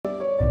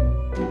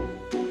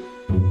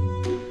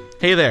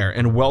Hey there,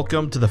 and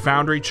welcome to the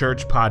Foundry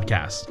Church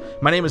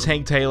podcast. My name is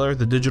Hank Taylor,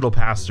 the digital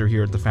pastor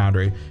here at the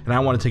Foundry, and I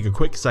want to take a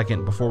quick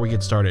second before we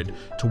get started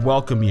to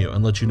welcome you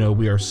and let you know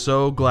we are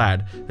so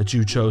glad that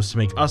you chose to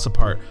make us a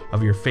part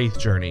of your faith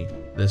journey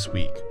this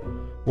week.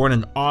 We're in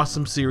an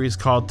awesome series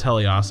called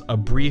Teleios, a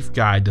brief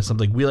guide to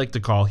something we like to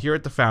call here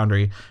at the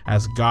Foundry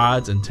as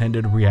God's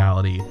intended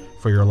reality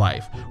for your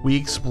life. We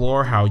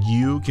explore how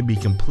you can be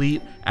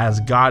complete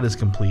as God is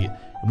complete,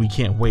 and we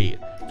can't wait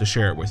to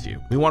share it with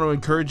you. We want to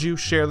encourage you,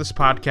 share this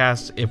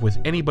podcast if with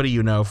anybody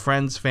you know,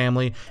 friends,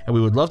 family, and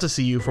we would love to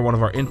see you for one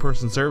of our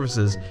in-person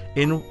services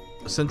in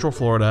Central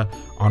Florida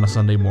on a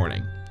Sunday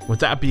morning. With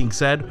that being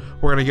said,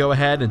 we're going to go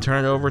ahead and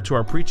turn it over to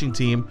our preaching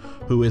team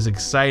who is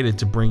excited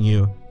to bring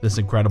you this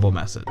incredible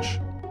message.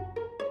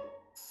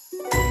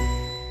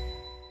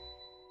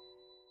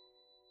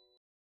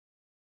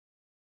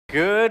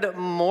 Good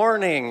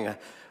morning.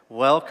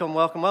 Welcome,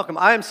 welcome, welcome.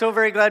 I am so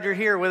very glad you're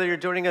here, whether you're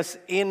joining us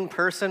in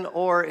person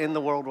or in the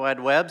World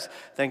Wide Webs.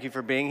 Thank you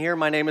for being here.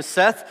 My name is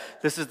Seth.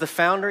 This is the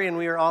Foundry, and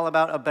we are all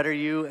about a better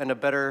you and a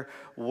better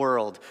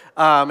world.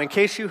 In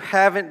case you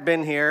haven't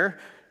been here,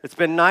 it's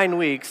been 9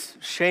 weeks,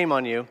 shame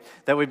on you,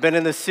 that we've been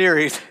in this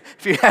series.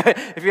 If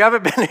you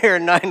haven't been here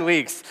in 9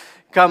 weeks,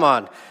 come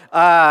on.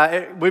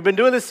 We've been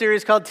doing this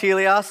series called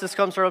Teleios. This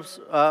comes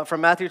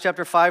from Matthew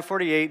chapter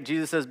 5:48.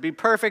 Jesus says, "Be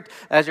perfect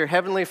as your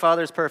heavenly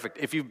Father is perfect."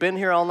 If you've been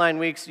here all 9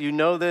 weeks, you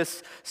know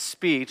this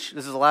speech.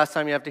 This is the last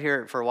time you have to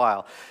hear it for a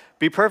while.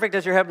 Be perfect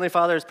as your heavenly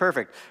Father is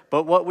perfect.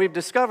 But what we've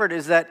discovered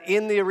is that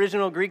in the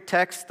original Greek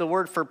text, the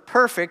word for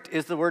perfect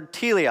is the word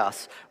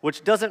teleios,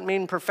 which doesn't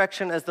mean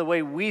perfection as the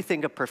way we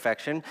think of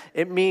perfection.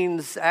 It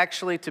means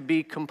actually to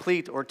be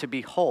complete or to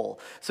be whole.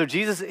 So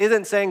Jesus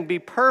isn't saying be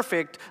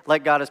perfect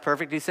like God is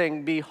perfect. He's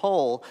saying be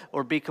whole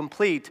or be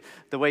complete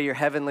the way your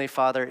heavenly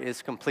Father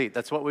is complete.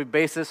 That's what we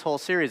base this whole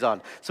series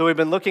on. So we've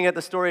been looking at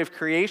the story of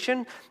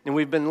creation, and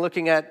we've been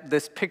looking at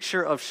this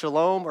picture of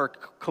shalom or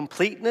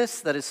completeness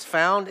that is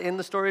found in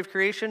the story of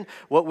creation,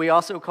 what we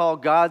also call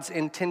God's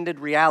intended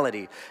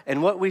reality.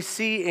 And what we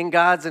see in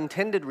God's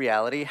intended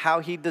reality, how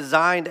he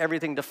designed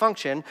everything to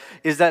function,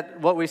 is that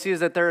what we see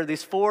is that there are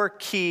these four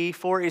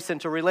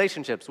essential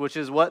relationships, which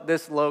is what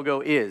this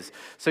logo is.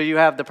 So you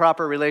have the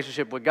proper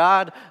relationship with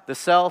God, the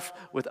self,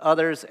 with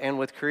others, and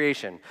with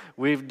creation.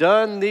 We've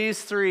done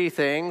these three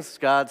things,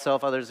 God,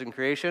 self, others, and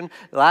creation.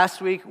 Last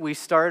week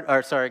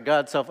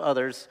God, self,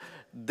 others.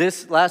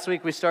 Last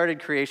week we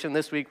started creation.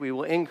 This week we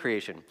will end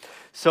creation.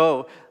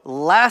 So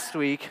last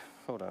week,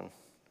 hold on.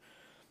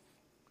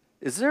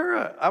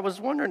 I was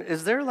wondering,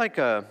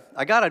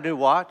 I got a new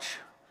watch,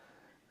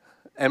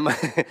 and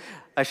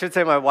I should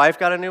say my wife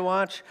got a new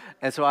watch,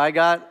 and so I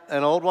got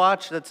an old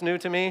watch that's new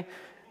to me.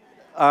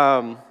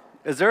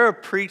 Is there a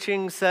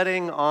preaching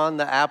setting on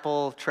the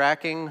Apple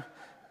tracking?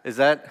 Is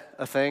that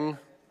a thing?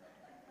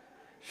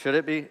 Should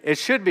it be? It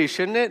should be,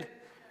 shouldn't it?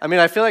 I mean,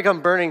 I feel like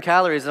I'm burning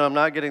calories and I'm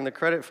not getting the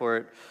credit for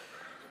it.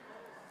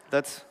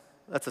 That's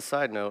a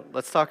side note.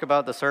 Let's talk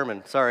about the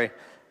sermon. Sorry.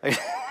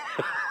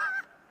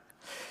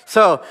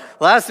 So,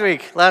 last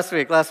week,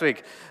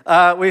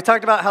 we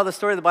talked about how the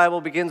story of the Bible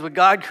begins with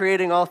God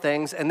creating all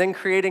things and then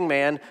creating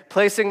man,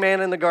 placing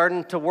man in the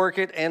garden to work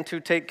it and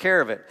to take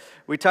care of it.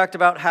 We talked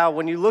about how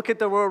when you look at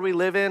the world we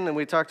live in, and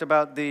we talked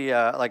about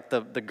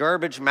the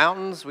garbage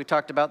mountains, we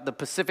talked about the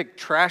Pacific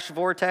trash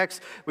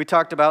vortex, we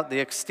talked about the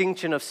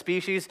extinction of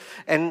species,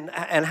 and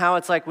how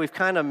it's like we've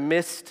kind of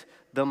missed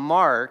the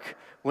mark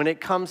when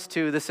it comes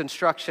to this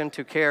instruction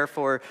to care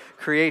for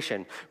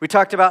creation. We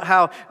talked about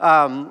how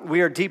we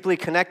are deeply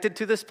connected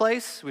to this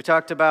place. We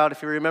talked about,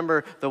 if you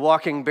remember, the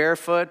walking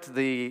barefoot,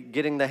 the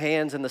getting the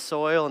hands in the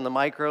soil and the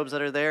microbes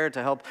that are there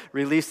to help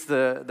release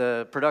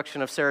the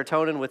production of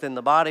serotonin within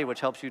the body,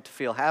 which helps you to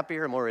feel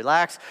happier and more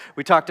relaxed.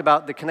 We talked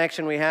about the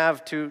connection we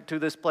have to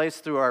this place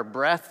through our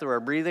breath, through our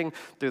breathing,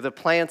 through the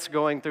plants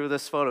going through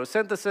this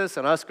photosynthesis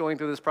and us going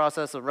through this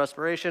process of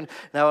respiration,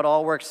 and how it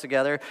all works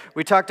together.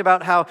 We talked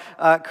about how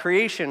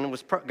creation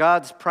was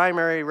God's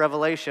primary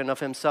revelation of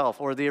himself,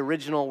 or the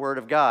original word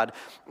of God.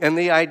 And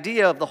the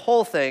idea of the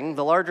whole thing,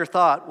 the larger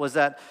thought, was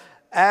that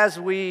as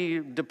we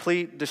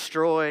deplete,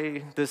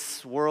 destroy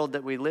this world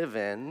that we live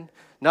in,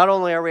 not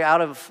only are we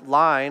out of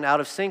line, out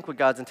of sync with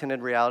God's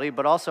intended reality,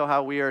 but also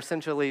how we are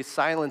essentially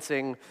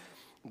silencing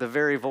the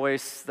very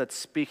voice that's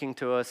speaking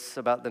to us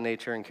about the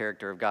nature and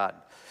character of God.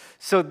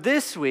 So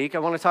this week, I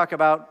want to talk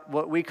about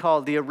what we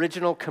call the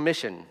original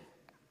commission.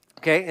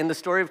 Okay, in the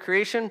story of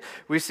creation,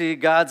 we see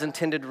God's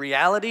intended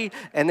reality,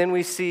 and then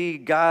we see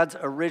God's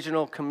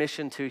original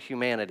commission to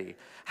humanity.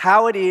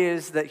 How it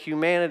is that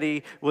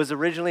humanity was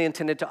originally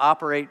intended to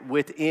operate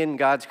within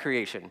God's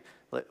creation,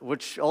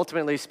 which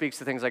ultimately speaks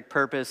to things like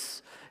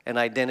purpose and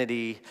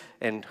identity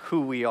and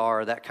who we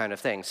are, that kind of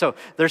thing. So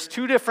there's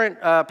two different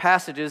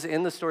passages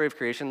in the story of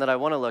creation that I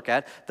want to look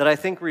at that I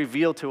think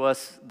reveal to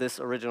us this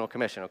original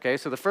commission, okay?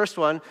 So the first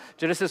one,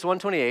 Genesis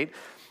 1:28,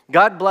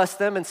 God blessed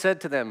them and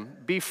said to them,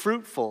 "Be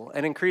fruitful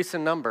and increase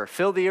in number,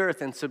 fill the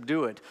earth and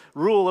subdue it,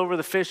 rule over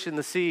the fish in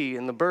the sea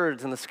and the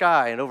birds in the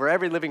sky and over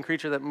every living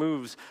creature that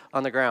moves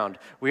on the ground."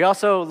 We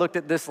also looked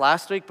at this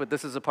last week, but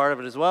this is a part of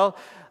it as well.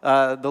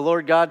 The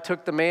Lord God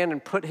took the man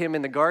and put him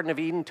in the Garden of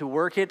Eden to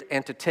work it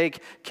and to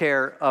take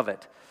care of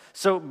it.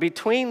 So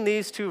between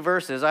these two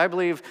verses, I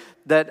believe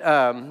that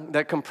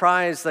that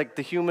comprise like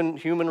the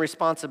human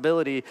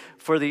responsibility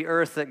for the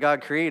earth that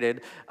God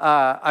created.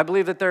 I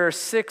believe that there are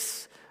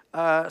six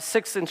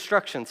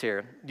instructions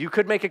here. You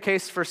could make a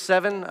case for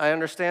 7. I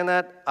understand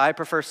that. I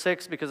prefer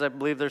 6 because I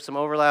believe there's some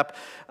overlap.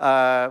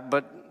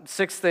 But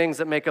 6 things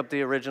that make up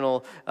the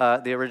original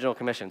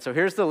commission. So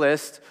here's the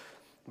list: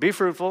 be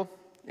fruitful,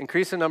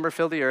 increase in number,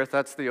 fill the earth.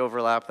 That's the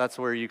overlap. That's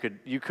where you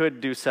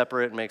could do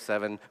separate and make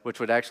 7, which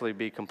would actually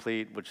be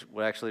complete, which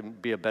would actually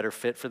be a better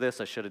fit for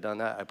this. I should have done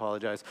that. I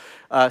apologize.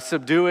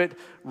 Subdue it,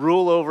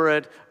 rule over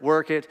it,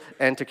 work it,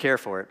 and to care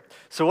for it.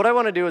 So what I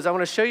want to do is I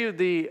want to show you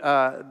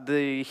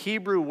the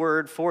Hebrew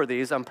word for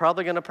these. I'm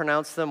probably going to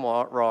pronounce them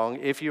wrong.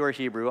 If you are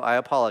Hebrew, I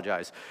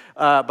apologize.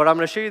 But I'm going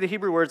to show you the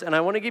Hebrew words, and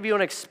I want to give you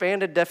an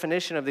expanded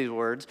definition of these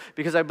words,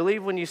 because I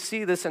believe when you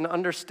see this and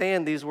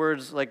understand these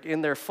words like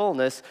in their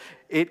fullness,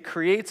 it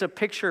creates a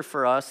picture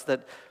for us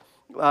that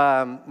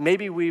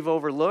maybe we've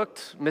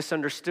overlooked,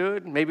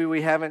 misunderstood, maybe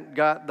we haven't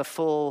got the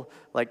full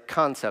like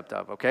concept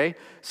of, okay?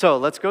 So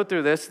let's go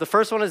through this. The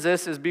first one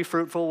is be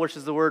fruitful, which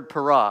is the word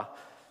para,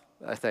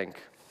 I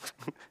think.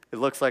 It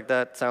looks like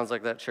that, sounds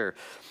like that, sure.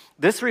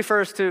 This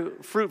refers to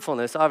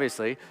fruitfulness,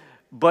 obviously,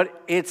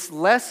 but it's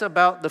less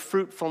about the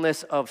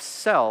fruitfulness of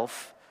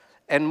self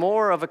and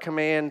more of a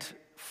command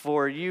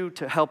for you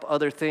to help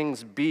other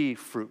things be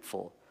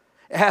fruitful.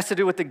 It has to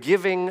do with the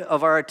giving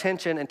of our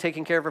attention and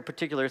taking care of a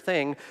particular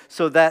thing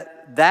so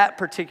that that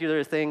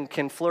particular thing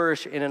can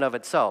flourish in and of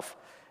itself.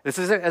 This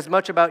isn't as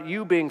much about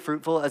you being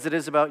fruitful as it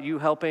is about you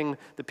helping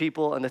the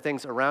people and the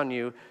things around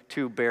you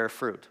to bear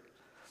fruit.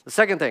 The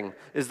second thing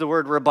is the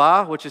word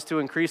rabah, which is to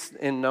increase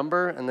in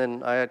number, and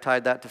then I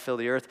tied that to fill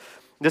the earth.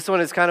 This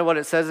one is kind of what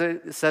it says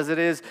it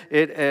is.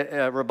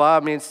 Rabah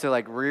means to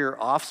like rear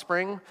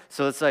offspring.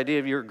 So it's the idea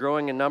of you're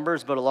growing in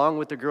numbers, but along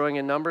with the growing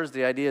in numbers,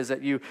 the idea is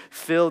that you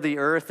fill the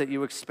earth, that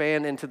you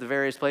expand into the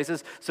various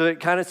places. So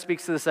it kind of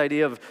speaks to this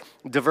idea of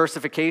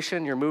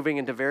diversification. You're moving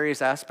into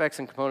various aspects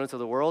and components of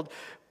the world.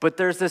 But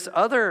there's this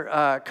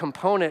other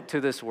component to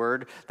this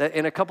word that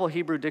in a couple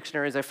Hebrew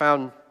dictionaries I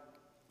found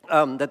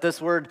that this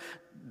word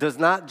does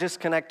not just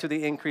connect to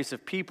the increase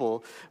of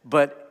people,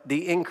 but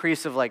the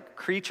increase of like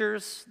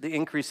creatures, the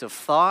increase of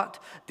thought,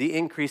 the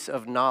increase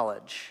of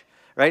knowledge,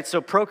 right?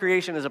 So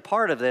procreation is a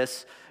part of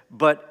this,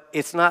 but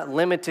it's not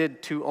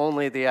limited to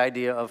only the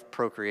idea of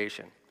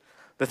procreation.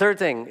 The third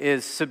thing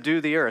is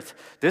subdue the earth.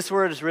 This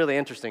word is really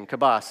interesting,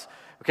 kabas.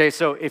 Okay,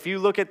 so if you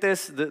look at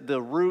this,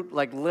 the root,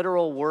 like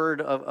literal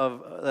word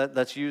of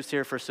that's used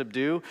here for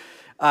subdue,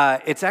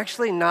 it's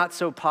actually not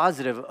so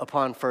positive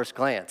upon first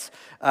glance.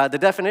 The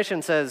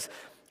definition says,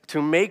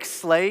 to make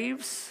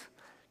slaves,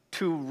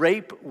 to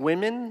rape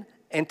women,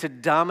 and to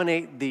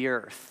dominate the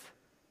earth.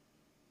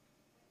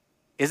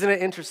 Isn't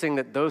it interesting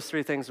that those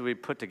 3 things we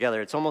put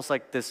together? It's almost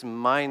like this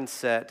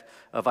mindset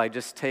of I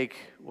just take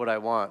what I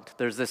want.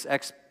 There's this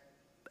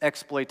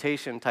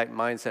exploitation type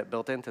mindset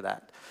built into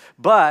that.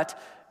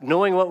 But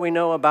knowing what we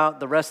know about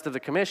the rest of the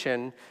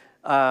commission,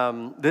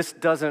 this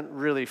doesn't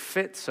really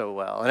fit so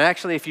well. And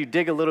actually, if you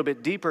dig a little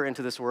bit deeper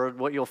into this word,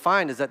 what you'll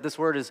find is that this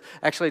word is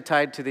actually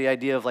tied to the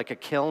idea of like a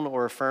kiln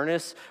or a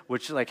furnace,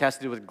 which like has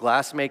to do with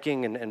glass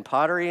making and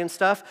pottery and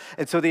stuff.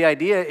 And so the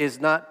idea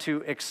is not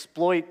to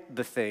exploit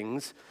the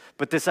things,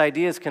 but this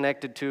idea is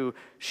connected to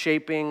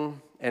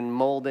shaping and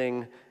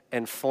molding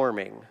and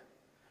forming,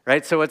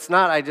 right? So it's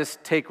not I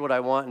just take what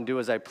I want and do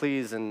as I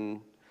please and,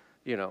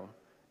 you know,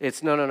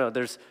 it's no.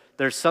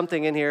 There's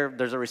something in here,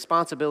 there's a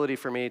responsibility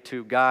for me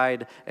to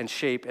guide and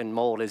shape and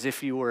mold as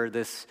if you were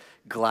this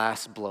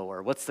glass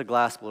blower. What's the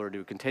glass blower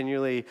do?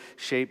 Continually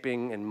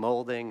shaping and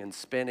molding and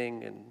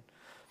spinning. And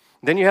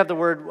then you have the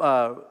word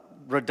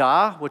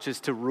radah, which is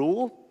to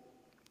rule.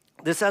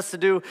 This has to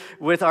do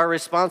with our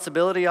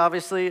responsibility,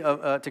 obviously,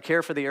 to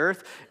care for the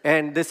earth.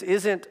 And this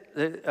isn't,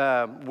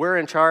 we're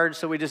in charge,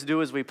 so we just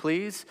do as we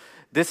please.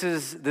 This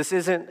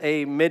isn't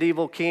a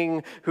medieval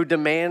king who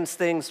demands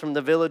things from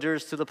the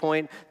villagers to the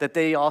point that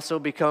they also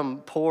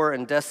become poor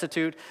and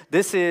destitute.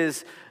 This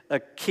is a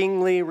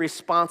kingly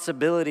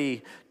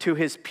responsibility to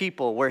his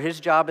people, where his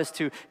job is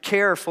to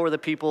care for the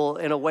people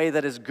in a way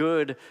that is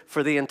good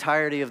for the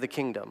entirety of the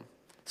kingdom.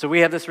 So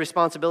we have this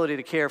responsibility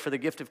to care for the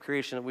gift of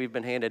creation that we've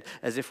been handed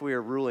as if we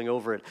are ruling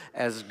over it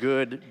as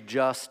good,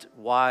 just,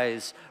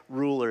 wise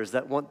rulers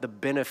that want the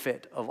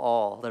benefit of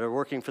all, that are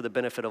working for the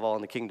benefit of all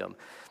in the kingdom.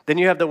 Then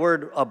you have the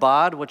word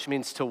abad, which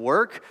means to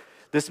work.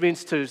 This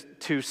means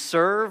to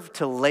serve,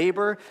 to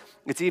labor.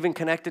 It's even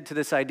connected to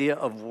this idea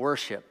of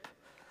worship.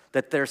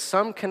 that there's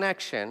some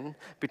connection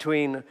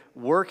between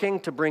working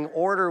to bring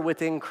order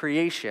within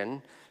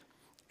creation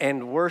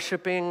and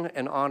worshiping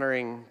and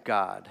honoring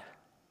God.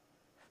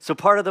 So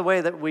part of the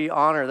way that we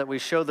honor, that we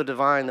show the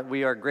divine, that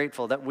we are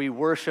grateful, that we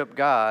worship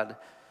God,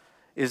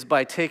 is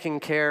by taking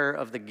care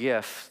of the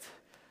gift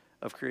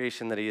of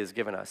creation that he has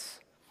given us.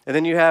 And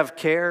then you have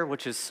care,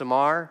 which is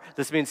samar.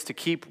 This means to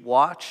keep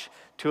watch,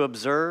 to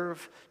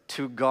observe,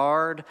 to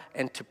guard,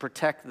 and to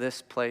protect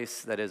this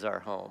place that is our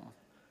home.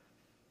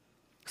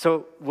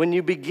 So when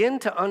you begin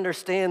to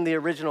understand the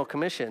original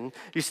commission,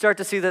 you start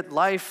to see that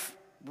life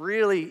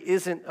really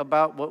isn't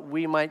about what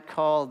we might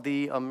call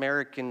the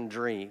American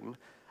dream,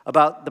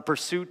 about the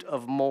pursuit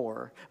of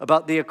more,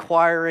 about the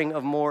acquiring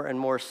of more and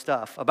more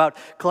stuff, about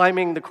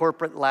climbing the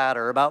corporate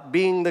ladder, about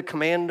being the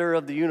commander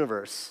of the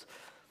universe.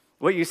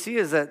 What you see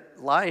is that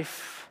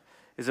life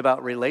is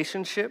about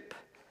relationship,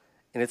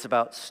 and it's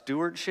about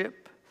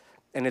stewardship,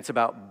 and it's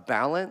about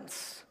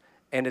balance,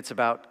 and it's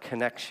about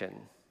connection.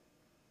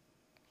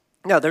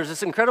 Now, there's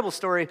this incredible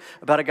story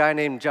about a guy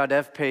named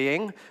Jadev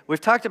Paying.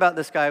 We've talked about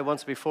this guy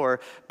once before,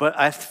 but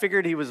I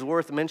figured he was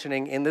worth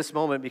mentioning in this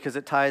moment because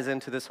it ties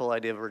into this whole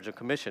idea of original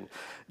commission.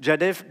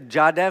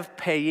 Jadev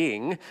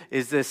Paying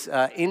is this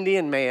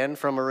Indian man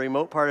from a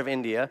remote part of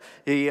India.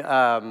 He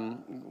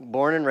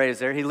born and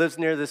raised there. He lives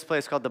near this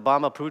place called the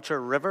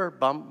Brahmaputra River,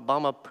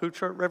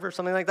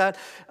 something like that.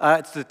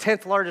 It's the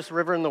 10th largest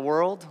river in the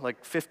world,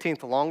 like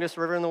 15th longest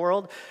river in the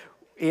world.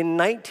 In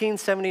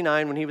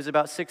 1979, when he was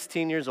about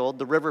 16 years old,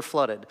 the river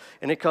flooded,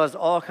 and it caused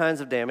all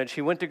kinds of damage.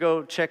 He went to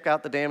go check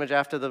out the damage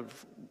after the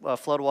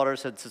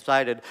floodwaters had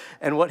subsided,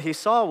 and what he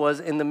saw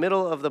was in the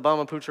middle of the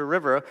Brahmaputra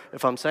River,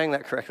 if I'm saying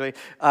that correctly,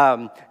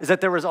 is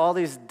that there was all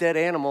these dead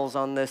animals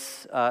on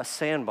this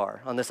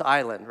sandbar, on this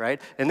island,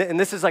 right? And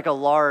this is like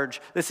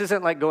this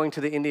isn't like going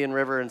to the Indian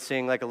River and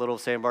seeing like a little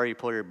sandbar, you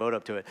pull your boat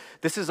up to it.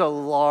 This is a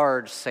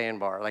large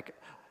sandbar, like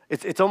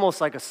it's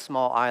almost like a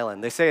small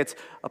island. They say it's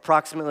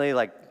approximately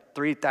like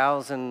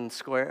 3,000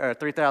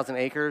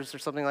 acres or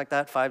something like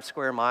that, 5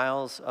 square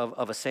miles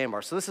of a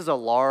sandbar. So this is a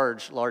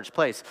large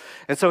place.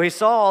 And so he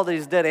saw all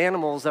these dead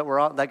animals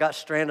that got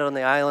stranded on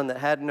the island that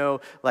had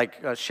no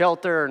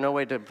shelter or no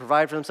way to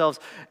provide for themselves.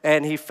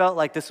 And he felt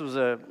like this was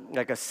a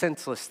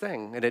senseless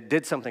thing, and it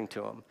did something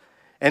to him.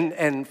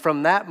 And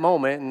from that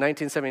moment, in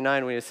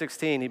 1979, when he was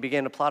 16, he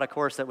began to plot a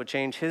course that would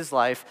change his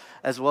life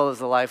as well as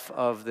the life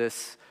of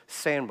this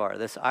sandbar,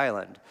 this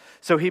island.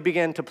 So he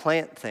began to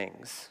plant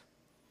things.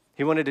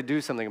 He wanted to do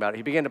something about it.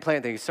 He began to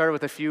plant things. He started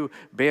with a few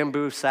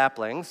bamboo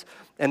saplings,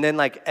 and then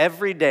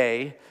every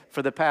day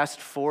for the past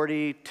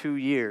 42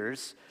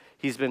 years,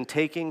 he's been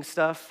taking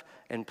stuff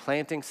and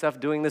planting stuff,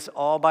 doing this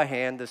all by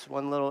hand. This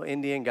one little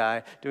Indian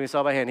guy doing this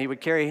all by hand. He would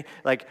carry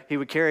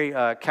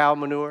cow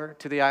manure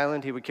to the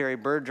island. He would carry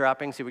bird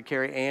droppings. He would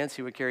carry ants.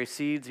 He would carry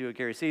seeds. He would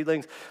carry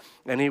seedlings.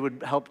 And he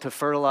would help to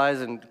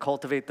fertilize and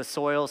cultivate the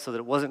soil so that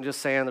it wasn't just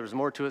sand. There was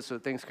more to it so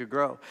that things could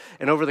grow.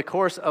 And over the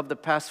course of the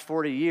past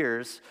 40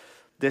 years,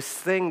 this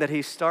thing that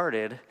he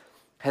started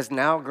has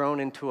now grown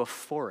into a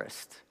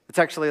forest. It's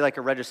actually like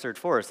a registered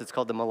forest. It's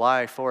called the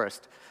Malay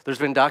Forest. There's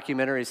been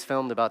documentaries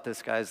filmed about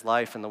this guy's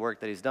life and the work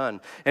that he's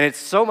done. And it's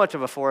so much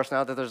of a forest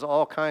now that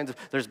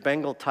there's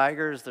Bengal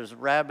tigers, there's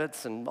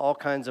rabbits and all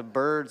kinds of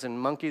birds and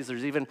monkeys.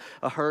 There's even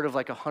a herd of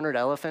 100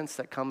 elephants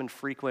that come and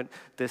frequent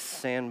this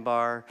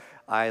sandbar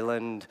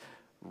island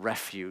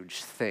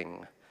refuge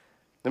thing.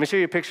 Let me show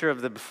you a picture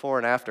of the before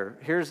and after.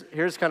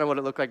 Here's kind of what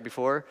it looked like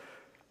before.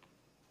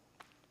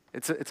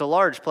 It's a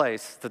large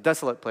place. It's a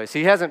desolate place.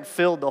 He hasn't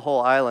filled the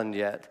whole island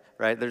yet,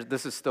 right?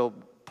 This is still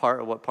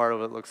part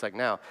of it looks like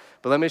now.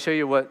 But let me show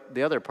you what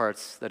the other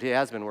parts that he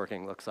has been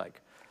working looks like.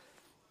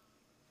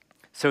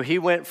 So he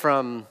went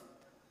from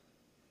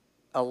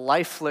a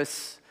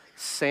lifeless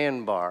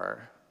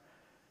sandbar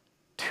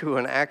to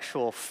an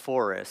actual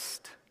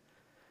forest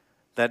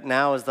that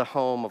now is the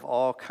home of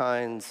all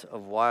kinds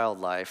of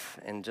wildlife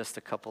in just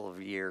a couple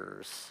of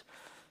years.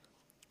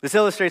 This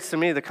illustrates to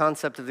me the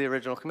concept of the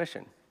original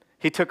commission.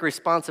 He took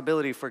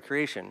responsibility for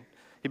creation.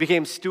 He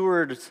became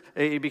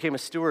a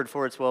steward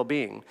for its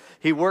well-being.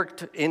 He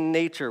worked in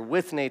nature,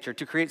 with nature,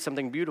 to create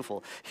something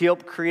beautiful. He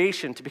helped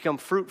creation to become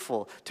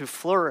fruitful, to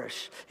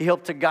flourish. He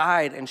helped to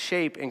guide and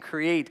shape and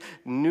create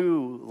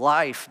new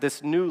life,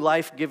 this new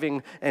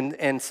life-giving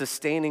and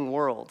sustaining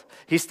world.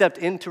 He stepped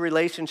into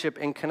relationship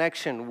and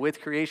connection with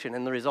creation,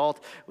 and the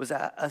result was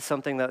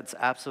something that's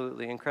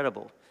absolutely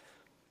incredible.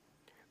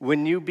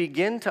 When you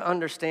begin to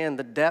understand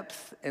the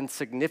depth and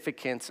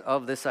significance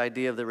of this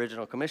idea of the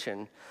original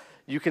commission,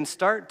 you can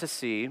start to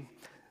see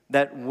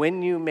that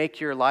when you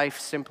make your life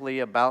simply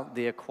about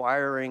the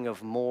acquiring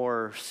of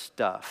more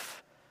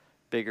stuff,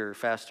 bigger,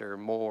 faster,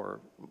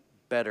 more,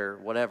 better,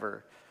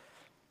 whatever,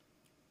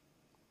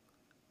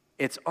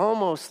 it's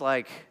almost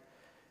like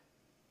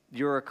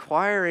you're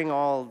acquiring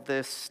all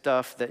this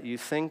stuff that you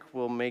think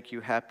will make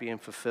you happy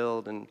and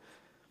fulfilled,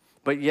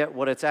 but yet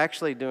what it's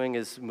actually doing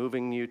is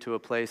moving you to a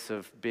place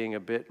of being a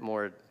bit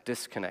more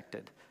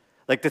disconnected.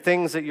 Like the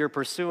things that you're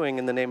pursuing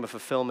in the name of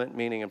fulfillment,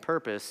 meaning, and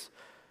purpose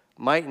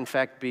might in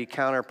fact be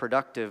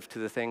counterproductive to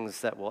the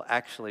things that will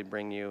actually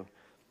bring you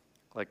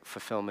like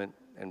fulfillment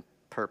and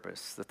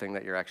purpose, the thing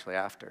that you're actually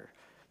after.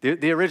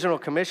 The original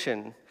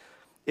commission,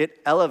 it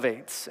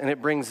elevates and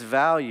it brings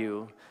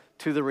value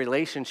to the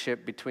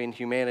relationship between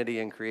humanity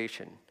and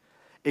creation.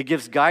 It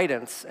gives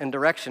guidance and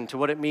direction to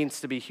what it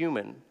means to be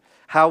human,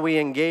 how we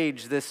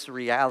engage this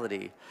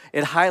reality.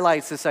 It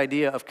highlights this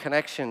idea of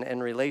connection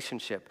and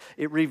relationship.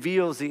 It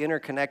reveals the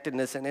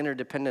interconnectedness and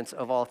interdependence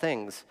of all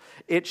things.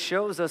 It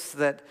shows us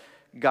that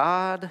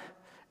God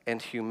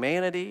and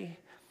humanity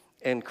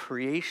and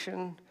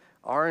creation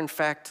are in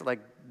fact like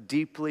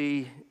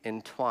deeply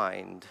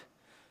entwined.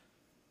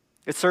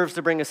 It serves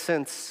to bring a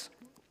sense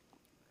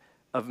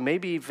of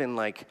maybe even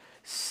like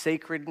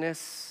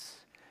sacredness,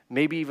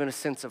 maybe even a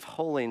sense of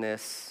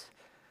holiness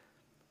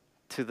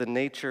to the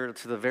nature,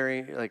 to the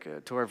very,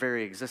 to our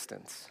very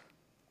existence.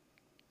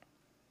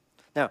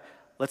 Now,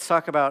 let's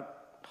talk about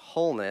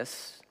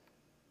wholeness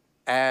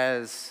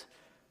as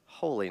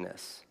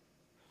holiness.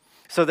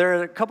 So there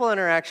are a couple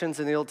interactions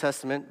in the Old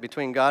Testament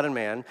between God and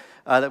man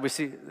that we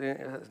see,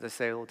 they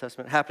say Old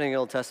Testament, happening in the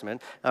Old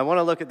Testament. I want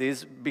to look at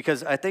these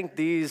because I think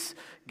these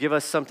give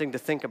us something to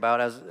think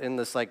about as in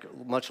this like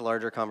much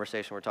larger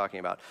conversation we're talking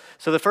about.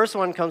 So the first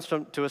one comes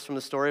to us from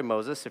the story of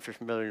Moses. If you're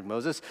familiar with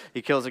Moses,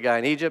 he kills a guy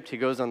in Egypt. He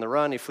goes on the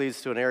run. He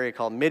flees to an area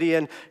called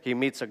Midian. He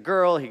meets a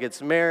girl. He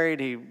gets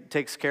married. He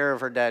takes care of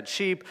her dad's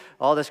sheep,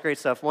 all this great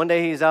stuff. One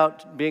day he's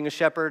out being a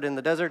shepherd in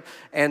the desert,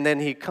 and then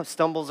he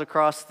stumbles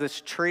across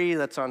this tree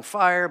that's on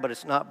fire, but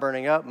it's not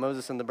burning up.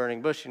 Moses in the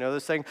burning bush, you know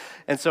this thing.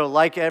 And so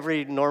like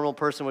every normal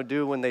person would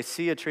do when they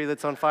see a tree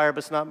that's on fire but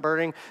it's not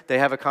burning, they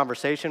have a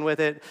conversation with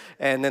it,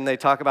 and then they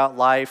talk about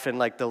life and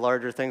like the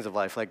larger things of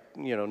life, like,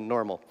 you know,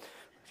 normal.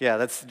 Yeah,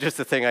 that's just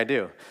the thing I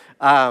do.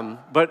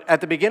 But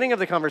at the beginning of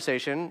the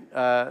conversation,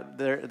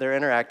 they're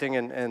interacting,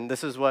 and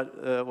this is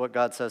what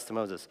God says to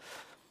Moses.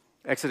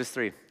 Exodus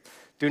 3.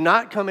 "Do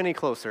not come any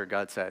closer,"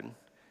 God said.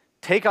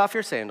 "Take off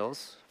your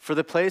sandals, for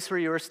the place where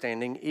you are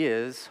standing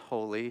is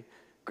holy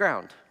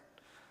ground."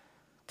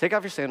 Take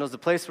off your sandals. The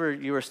place where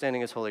you are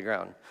standing is holy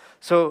ground.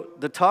 So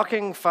the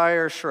talking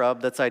fire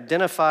shrub that's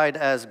identified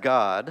as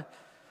God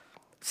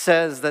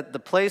says that the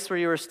place where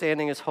you are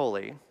standing is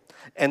holy,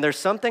 and there's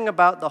something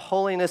about the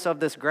holiness of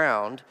this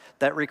ground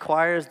that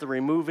requires the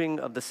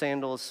removing of the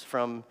sandals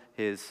from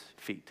his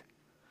feet.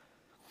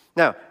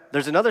 Now,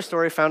 there's another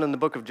story found in the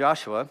book of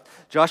Joshua.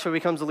 Joshua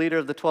becomes the leader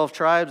of the 12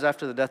 tribes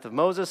after the death of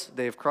Moses.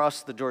 They've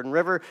crossed the Jordan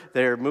River.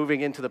 They're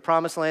moving into the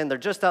Promised Land. They're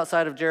just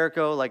outside of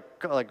Jericho,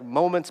 like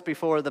moments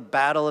before the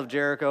Battle of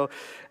Jericho.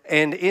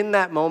 And in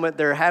that moment,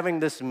 they're having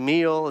this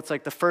meal. It's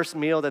like the first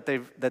meal that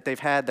they've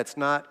had that's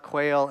not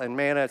quail and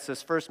manna. It's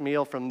this first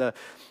meal from the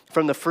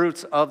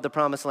fruits of the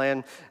Promised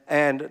Land.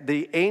 And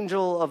the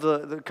angel of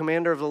the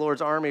commander of the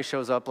Lord's army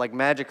shows up like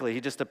magically. He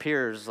just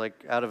appears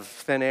like out of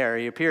thin air.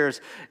 He appears,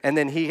 and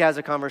then he has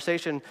a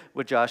conversation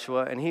with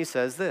Joshua, and he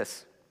says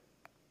this: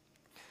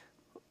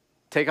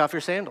 "Take off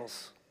your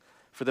sandals,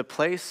 for the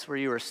place where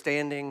you are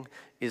standing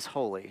is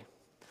holy."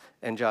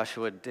 And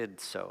Joshua did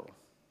so.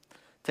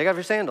 Take off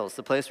your sandals,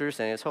 the place where you're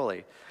standing is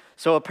holy.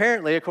 So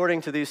apparently,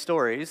 according to these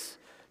stories,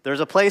 there's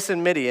a place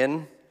in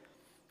Midian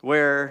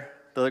where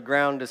the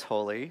ground is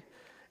holy,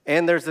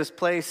 and there's this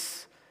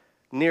place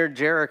near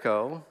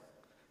Jericho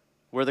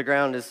where the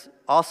ground is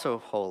also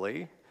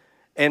holy.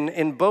 And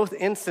in both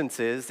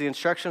instances, the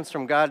instructions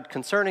from God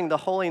concerning the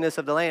holiness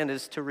of the land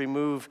is to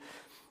remove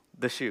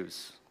the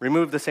shoes,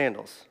 remove the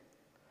sandals.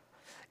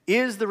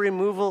 Is the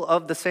removal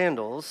of the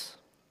sandals,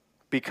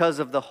 because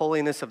of the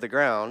holiness of the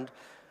ground,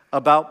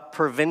 about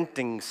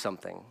preventing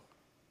something?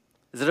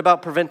 Is it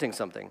about preventing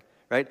something,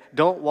 right?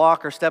 Don't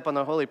walk or step on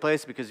the holy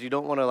place because you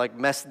don't want to like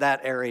mess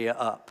that area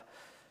up.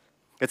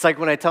 It's like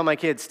when I tell my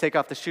kids, take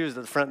off the shoes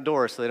at the front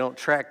door so they don't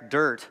track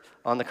dirt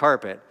on the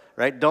carpet,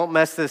 right? Don't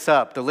mess this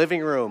up. The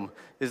living room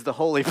is the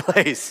holy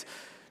place.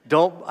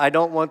 I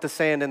don't want the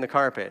sand in the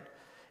carpet.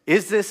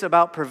 Is this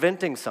about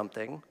preventing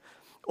something,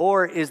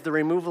 or is the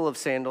removal of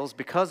sandals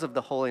because of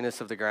the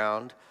holiness of the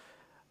ground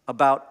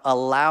about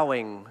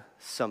allowing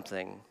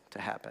something to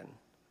happen?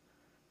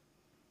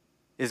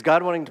 Is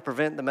God wanting to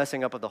prevent the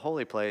messing up of the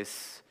holy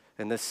place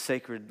in this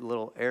sacred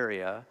little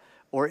area,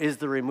 or is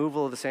the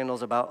removal of the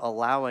sandals about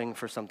allowing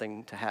for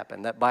something to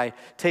happen? That by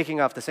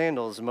taking off the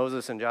sandals,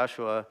 Moses and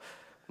Joshua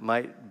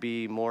might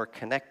be more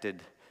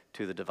connected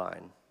to the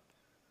divine.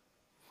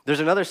 There's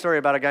another story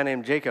about a guy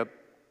named Jacob.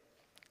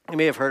 You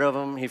may have heard of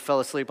him. He fell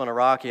asleep on a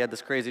rock. He had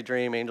this crazy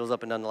dream, angels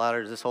up and down the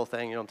ladders, this whole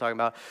thing, you know what I'm talking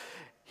about.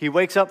 He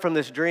wakes up from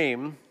this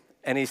dream,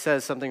 and he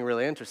says something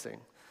really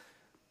interesting.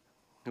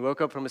 He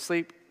woke up from his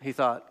sleep. He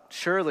thought,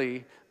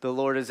 surely the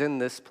Lord is in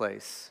this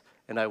place,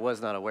 and I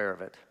was not aware of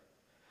it.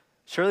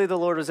 Surely the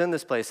Lord was in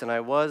this place, and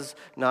I was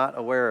not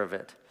aware of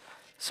it.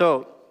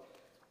 So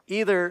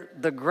either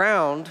the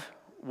ground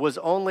was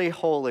only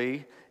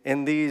holy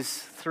in these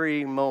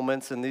three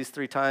moments, in these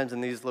three times,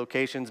 in these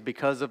locations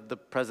because of the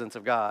presence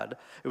of God.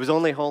 It was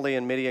only holy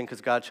in Midian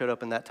because God showed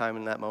up in that time,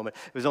 in that moment.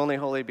 It was only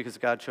holy because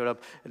God showed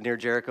up near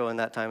Jericho in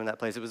that time, in that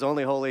place. It was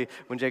only holy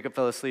when Jacob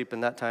fell asleep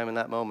in that time, in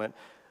that moment.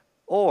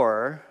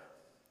 Or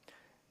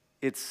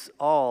it's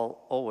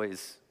all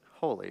always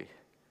holy.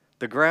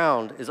 The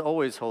ground is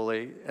always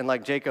holy, and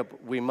like Jacob,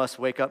 we must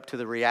wake up to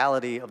the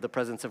reality of the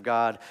presence of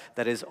God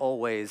that is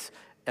always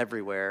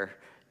everywhere,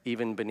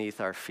 even beneath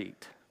our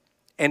feet.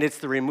 And it's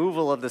the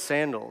removal of the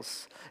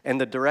sandals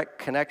and the direct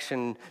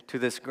connection to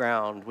this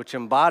ground, which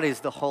embodies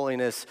the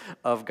holiness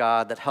of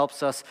God, that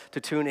helps us to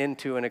tune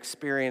into and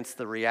experience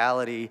the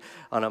reality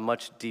on a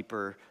much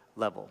deeper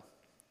level.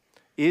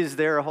 Is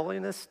there a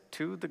holiness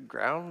to the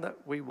ground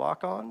that we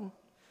walk on?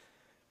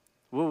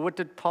 Well, what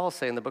did Paul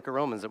say in the book of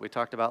Romans that we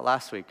talked about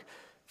last week?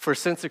 For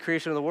since the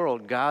creation of the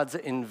world, God's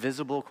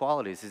invisible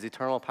qualities, his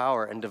eternal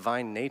power and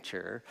divine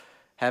nature,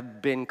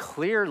 have been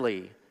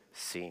clearly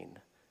seen,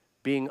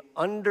 being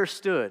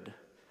understood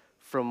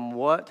from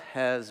what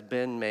has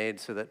been made,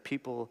 so that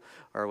people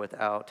are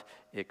without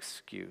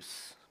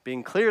excuse.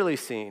 Being clearly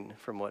seen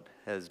from what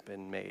has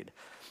been made.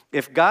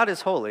 If God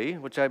is holy,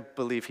 which I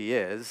believe he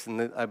is,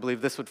 and I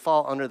believe this would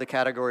fall under the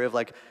category of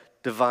like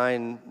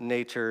divine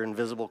nature,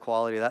 invisible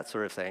quality, that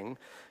sort of thing,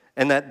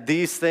 and that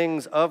these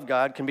things of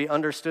God can be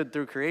understood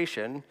through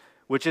creation,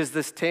 which is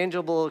this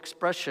tangible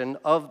expression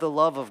of the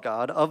love of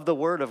God, of the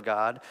Word of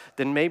God,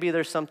 then maybe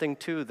there's something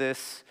to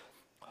this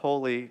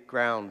holy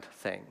ground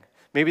thing.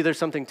 Maybe there's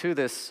something to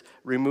this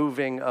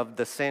removing of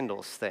the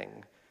sandals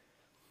thing.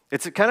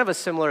 It's kind of a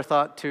similar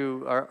thought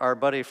to our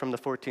buddy from the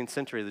 14th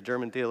century, the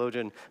German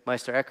theologian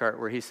Meister Eckhart,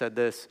 where he said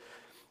this: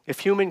 if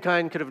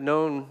humankind could have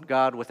known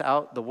God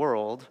without the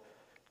world,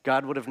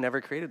 God would have never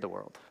created the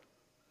world.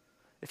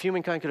 If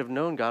humankind could have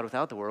known God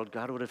without the world,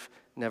 God would have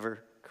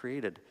never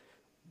created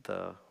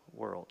the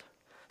world.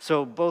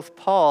 So both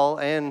Paul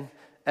and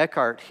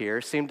Eckhart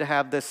here seem to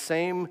have this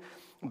same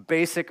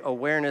basic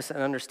awareness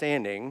and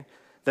understanding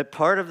that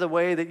part of the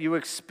way that you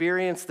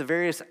experience the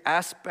various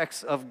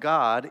aspects of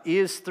God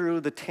is through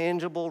the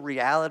tangible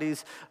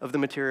realities of the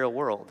material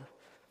world.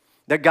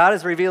 That God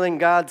is revealing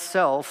God's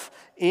self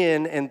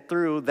in and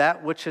through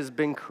that which has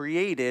been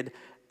created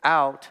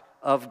out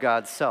of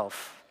God's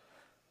self.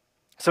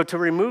 So to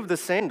remove the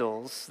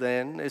sandals,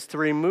 then, is to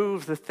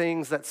remove the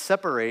things that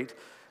separate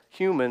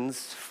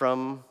humans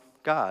from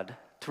God.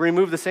 To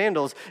remove the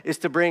sandals is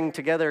to bring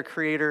together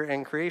creator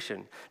and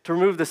creation. To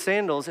remove the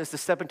sandals is to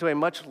step into a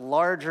much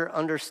larger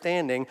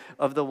understanding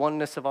of the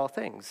oneness of all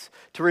things.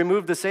 To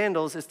remove the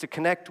sandals is to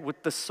connect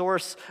with the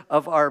source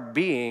of our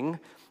being,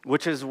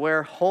 which is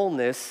where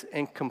wholeness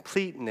and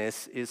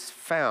completeness is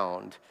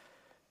found.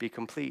 Be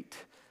complete,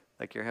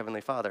 like your heavenly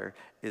Father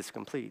is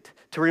complete.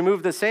 To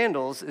remove the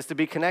sandals is to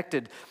be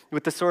connected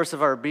with the source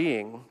of our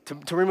being.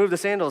 To remove the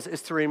sandals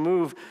is to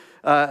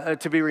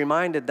be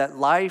reminded that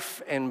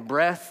life and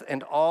breath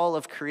and all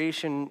of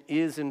creation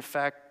is in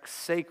fact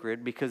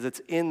sacred, because it's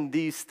in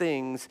these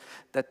things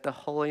that the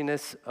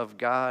holiness of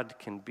God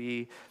can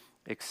be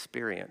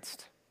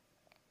experienced.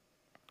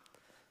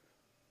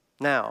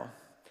 Now,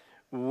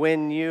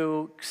 when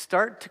you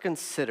start to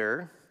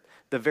consider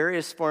the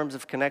various forms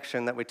of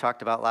connection that we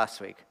talked about last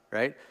week,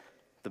 right?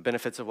 The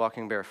benefits of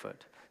walking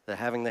barefoot, the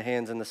having the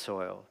hands in the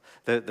soil,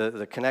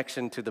 the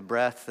connection to the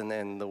breath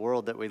and the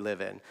world that we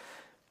live in.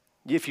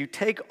 If you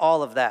take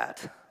all of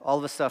that, all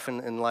the stuff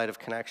in light of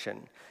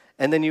connection,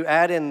 and then you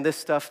add in this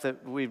stuff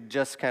that we've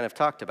just kind of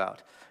talked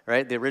about,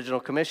 right? The original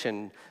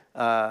commission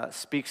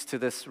speaks to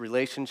this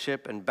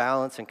relationship and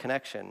balance and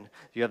connection.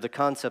 You have the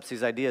concepts,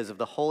 these ideas of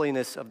the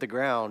holiness of the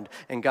ground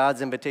and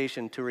God's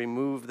invitation to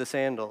remove the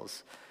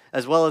sandals,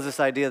 as well as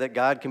this idea that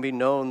God can be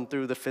known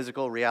through the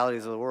physical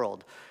realities of the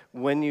world.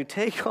 When you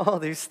take all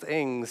these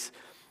things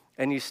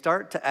and you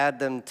start to add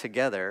them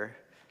together,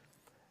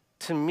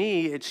 to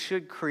me, it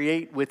should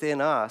create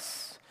within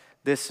us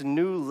this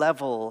new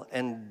level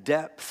and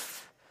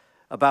depth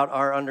about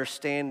our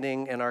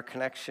understanding and our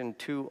connection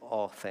to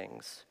all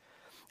things.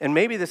 And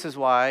maybe this is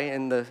why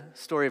in the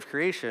story of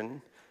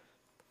creation,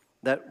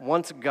 that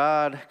once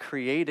God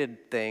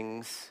created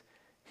things,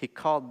 he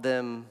called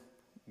them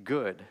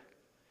good.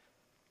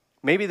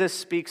 Maybe this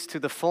speaks to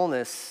the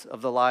fullness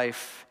of the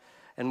life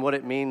and what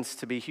it means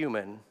to be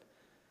human.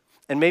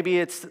 And maybe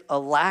it's a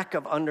lack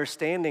of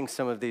understanding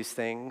some of these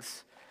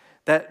things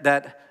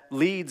that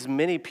leads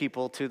many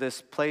people to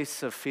this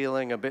place of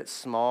feeling a bit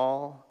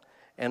small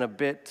and a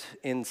bit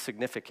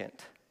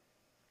insignificant.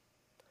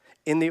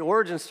 In the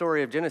origin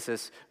story of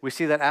Genesis, we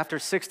see that after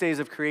 6 days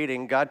of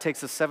creating, God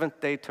takes the seventh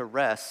day to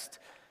rest.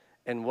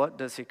 And what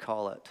does he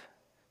call it?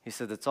 He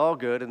said, it's all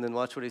good, and then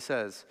watch what he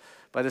says.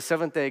 By the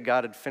seventh day,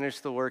 God had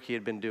finished the work he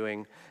had been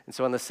doing, and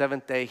so on the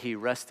seventh day, he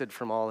rested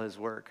from all his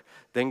work.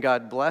 Then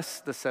God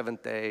blessed the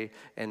seventh day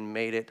and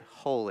made it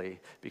holy,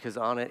 because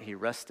on it he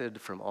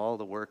rested from all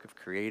the work of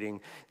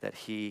creating that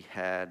he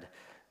had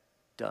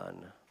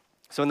done.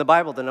 So in the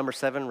Bible, the number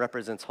 7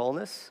 represents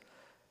wholeness,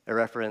 it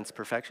represents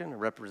perfection, it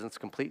represents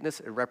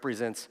completeness, it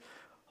represents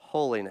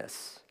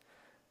holiness.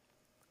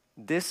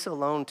 This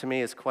alone to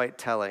me is quite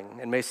telling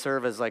and may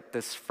serve as like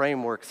this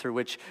framework through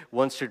which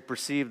one should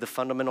perceive the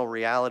fundamental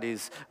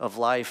realities of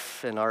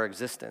life and our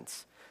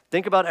existence.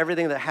 Think about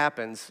everything that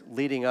happens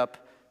leading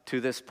up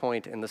to this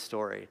point in the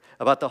story,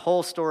 about the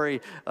whole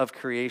story of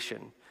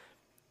creation.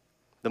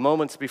 The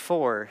moments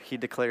before, he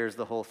declares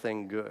the whole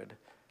thing good.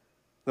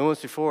 The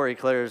moments before, he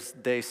declares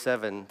day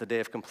 7, the day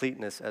of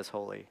completeness, as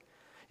holy.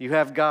 You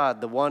have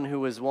God, the one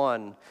who is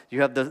one.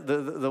 You have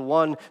the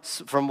one,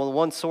 from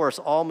one source,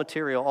 all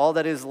material, all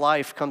that is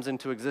life comes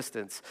into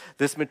existence.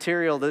 This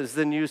material that is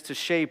then used to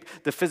shape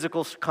the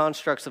physical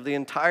constructs of the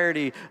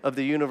entirety of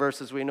the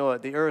universe as we know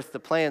it, the earth, the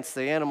plants,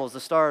 the animals,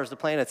 the stars, the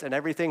planets, and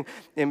everything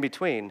in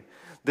between.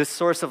 This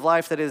source of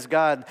life that is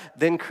God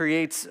then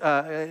creates,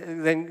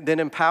 then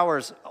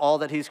empowers all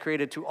that he's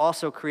created to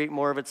also create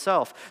more of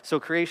itself. So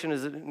creation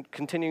is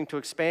continuing to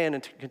expand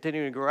and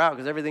continuing to grow out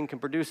because everything can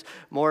produce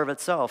more of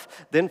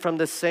itself. Then from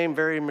this same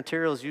very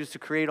materials used to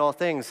create all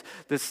things,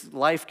 this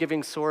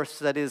life-giving source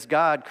that is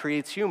God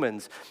creates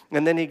humans.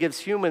 And then he gives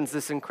humans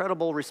this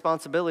incredible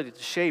responsibility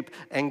to shape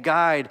and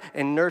guide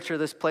and nurture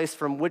this place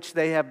from which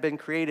they have been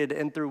created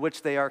and through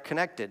which they are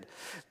connected.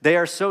 They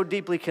are so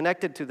deeply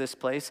connected to this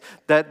place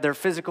that their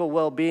physical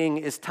well-being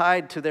is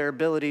tied to their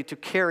ability to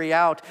carry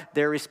out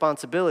their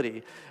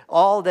responsibility.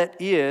 All that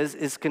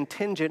is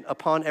contingent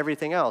upon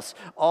everything else.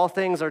 All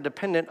things are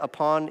dependent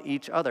upon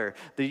each other.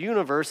 The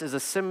universe is a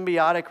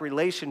symbiotic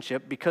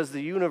relationship because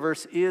the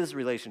universe is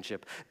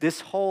relationship.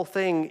 This whole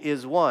thing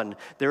is one.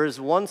 There is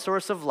one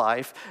source of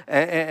life,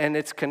 and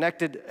it's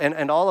connected,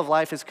 and all of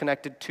life is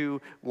connected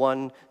to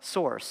one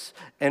source.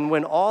 And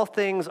when all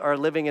things are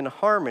living in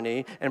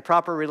harmony and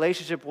proper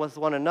relationship with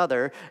one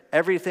another,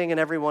 everything and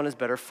everyone is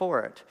better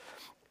for it.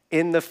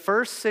 In the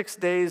first 6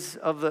 days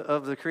of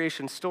the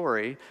creation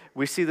story,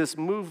 we see this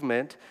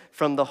movement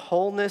from the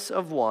wholeness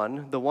of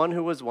one, the one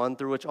who was one,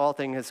 through which all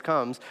things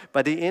comes.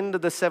 By the end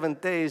of the 7th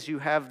days, you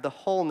have the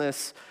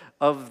wholeness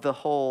of the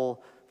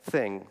whole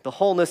thing, the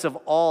wholeness of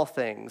all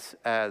things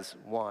as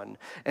one.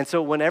 And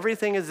so when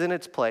everything is in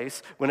its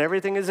place, when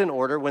everything is in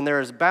order, when there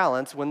is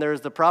balance, when there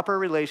is the proper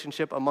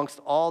relationship amongst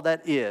all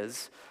that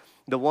is,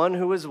 the one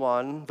who is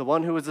one, the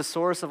one who is the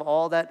source of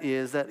all that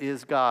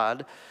is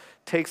God,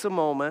 takes a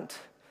moment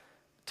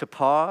to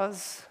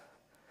pause,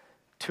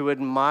 to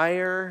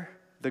admire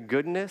the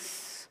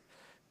goodness,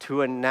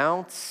 to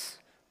announce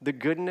the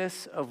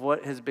goodness of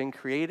what has been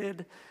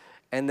created,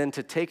 and then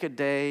to take a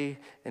day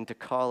and to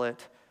call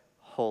it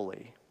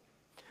holy.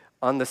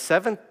 On the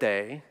 7th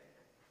day,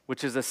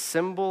 which is a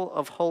symbol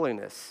of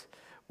holiness,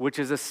 which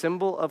is a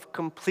symbol of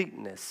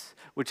completeness,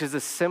 which is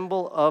a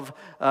symbol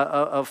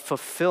of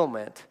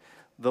fulfillment,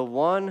 the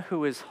one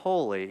who is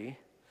holy,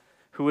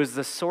 who is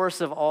the source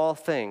of all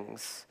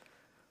things,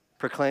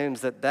 proclaims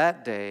that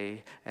that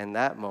day and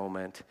that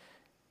moment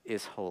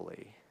is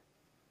holy.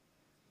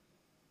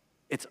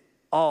 It's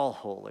all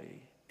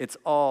holy. It's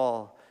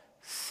all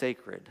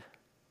sacred.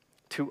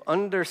 To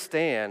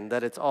understand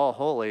that it's all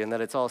holy and that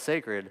it's all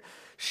sacred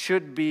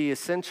should be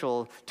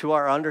essential to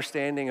our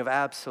understanding of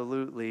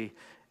absolutely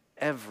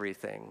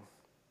everything,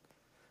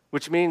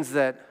 which means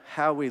that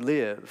how we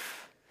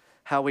live,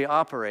 how we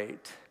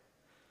operate,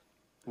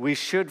 we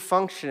should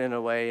function in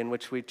a way in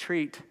which we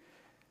treat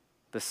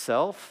the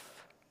self,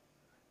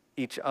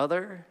 each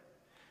other,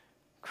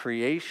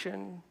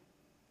 creation,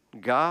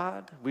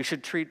 God. We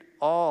should treat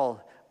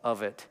all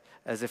of it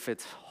as if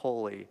it's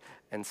holy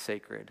and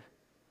sacred.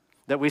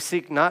 That we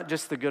seek not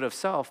just the good of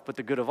self, but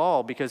the good of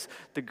all, because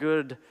the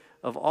good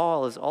of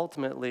all is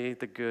ultimately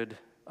the good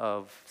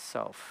of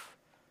self.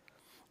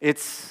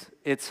 It's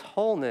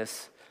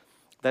wholeness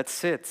that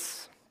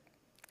sits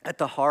at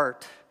the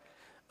heart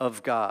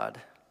of God.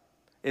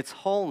 It's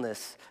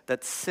wholeness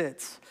that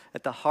sits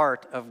at the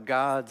heart of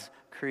God's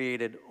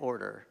created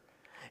order.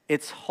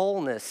 It's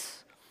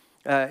wholeness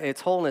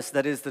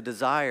that is the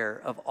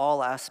desire of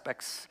all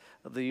aspects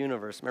of the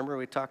universe. Remember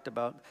we talked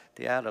about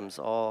the atoms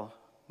all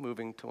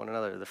moving to one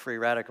another, the free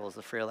radicals,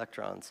 the free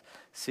electrons,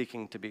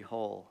 seeking to be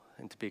whole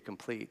and to be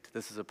complete.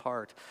 This is a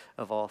part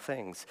of all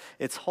things.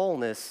 It's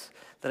wholeness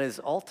that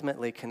is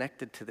ultimately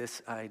connected to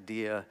this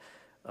idea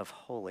of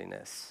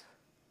holiness.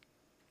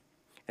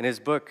 In his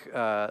book,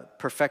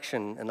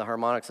 Perfection and the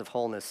Harmonics of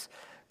Wholeness,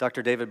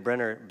 Dr. David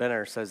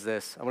Benner says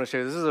this. I'm going to show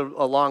you, this is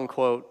a long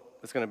quote.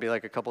 It's going to be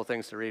like a couple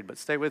things to read, but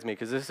stay with me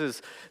because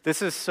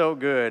this is so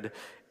good,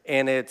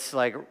 and it's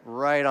like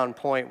right on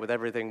point with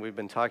everything we've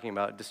been talking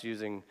about, just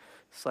using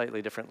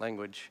slightly different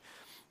language.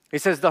 He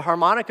says, the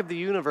harmonic of the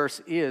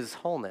universe is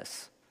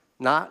wholeness,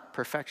 not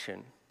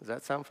perfection. Does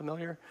that sound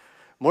familiar?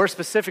 More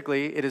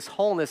specifically, it is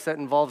wholeness that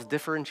involves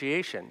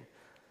differentiation.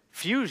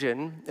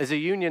 Fusion is a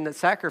union that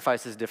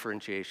sacrifices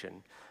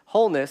differentiation.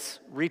 Wholeness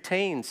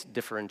retains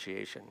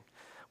differentiation.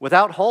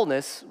 Without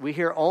wholeness, we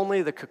hear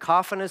only the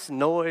cacophonous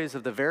noise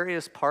of the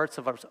various parts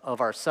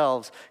of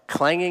ourselves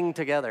clanging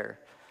together.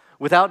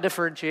 Without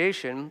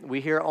differentiation,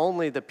 we hear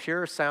only the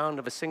pure sound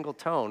of a single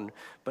tone,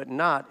 but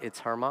not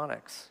its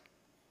harmonics.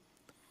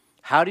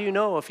 How do you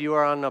know if you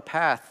are on a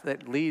path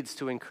that leads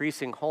to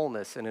increasing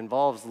wholeness and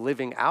involves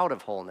living out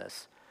of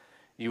wholeness?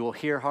 You will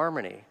hear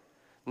harmony,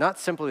 not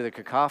simply the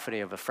cacophony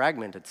of a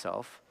fragmented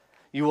self.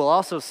 You will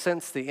also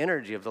sense the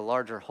energy of the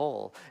larger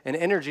whole, an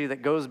energy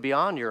that goes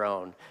beyond your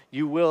own.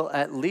 You will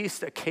at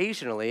least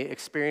occasionally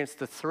experience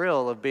the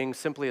thrill of being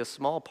simply a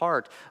small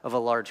part of a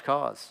large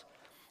cause.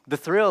 The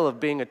thrill of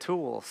being a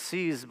tool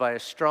seized by a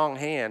strong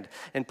hand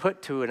and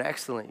put to an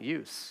excellent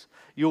use.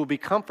 You will be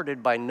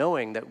comforted by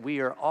knowing that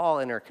we are all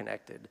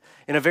interconnected.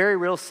 In a very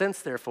real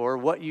sense, therefore,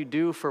 what you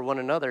do for one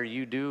another,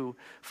 you do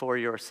for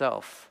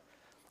yourself.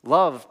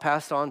 Love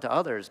passed on to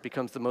others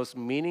becomes the most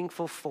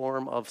meaningful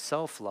form of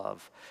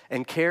self-love,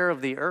 and care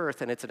of the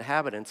earth and its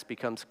inhabitants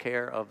becomes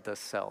care of the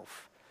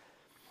self.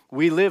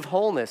 We live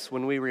wholeness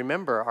when we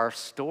remember our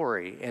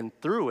story and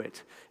through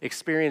it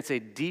experience a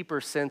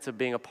deeper sense of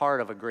being a part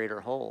of a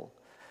greater whole.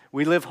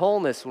 We live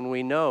wholeness when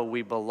we know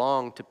we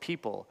belong to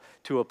people,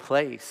 to a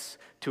place,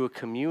 to a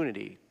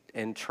community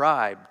and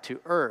tribe, to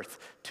earth,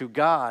 to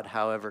God,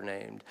 however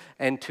named,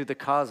 and to the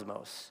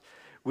cosmos.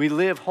 We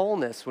live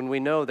wholeness when we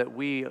know that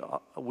we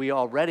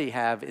already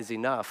have is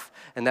enough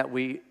and that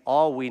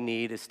all we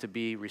need is to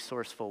be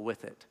resourceful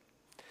with it.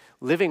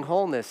 Living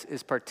wholeness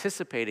is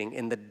participating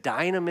in the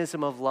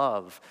dynamism of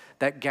love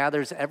that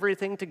gathers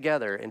everything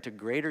together into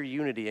greater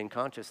unity and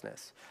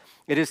consciousness.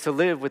 It is to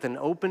live with an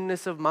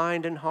openness of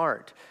mind and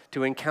heart,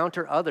 to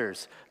encounter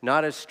others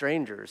not as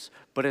strangers,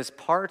 but as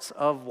parts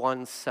of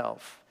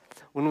oneself.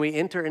 When we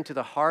enter into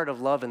the heart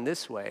of love in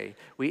this way,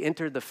 we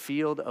enter the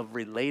field of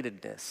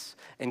relatedness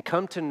and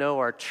come to know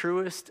our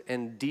truest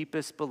and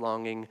deepest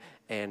belonging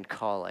and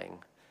calling.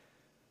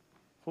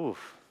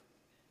 Oof,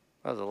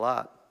 that was a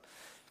lot.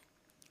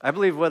 I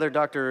believe whether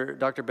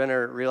Dr.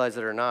 Benner realized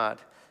it or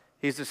not,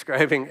 he's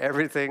describing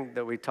everything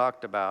that we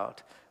talked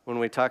about when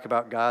we talk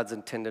about God's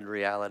intended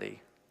reality,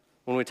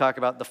 when we talk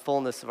about the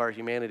fullness of our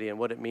humanity and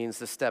what it means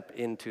to step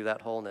into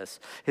that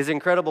wholeness. His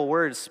incredible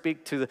words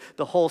speak to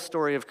the whole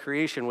story of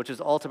creation, which is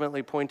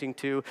ultimately pointing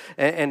to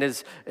and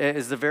is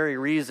the very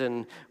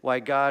reason why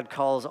God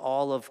calls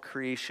all of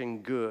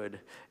creation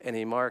good, and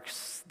he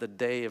marks the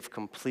day of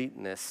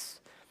completeness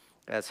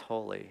as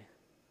holy.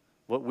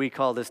 What we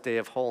call this day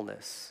of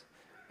wholeness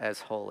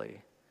as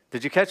holy.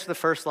 Did you catch the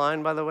first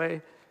line, by the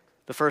way?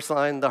 The first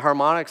line, the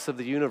harmonics of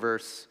the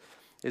universe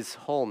is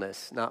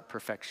wholeness, not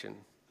perfection.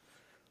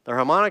 The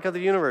harmonic of the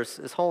universe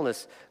is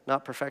wholeness,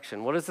 not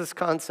perfection. What is this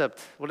concept?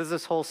 What is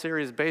this whole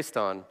series based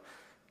on?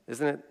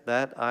 Isn't it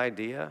that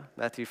idea?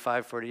 Matthew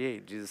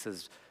 5:48, Jesus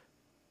says,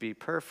 be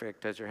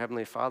perfect as your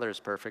heavenly Father is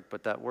perfect,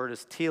 but that word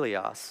is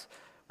Teleios,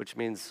 which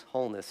means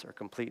wholeness or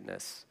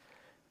completeness.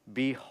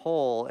 Be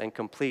whole and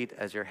complete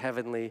as your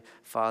heavenly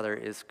Father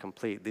is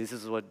complete. This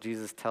is what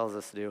Jesus tells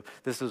us to do.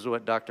 This is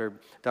what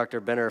Dr.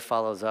 Benner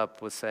follows up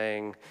with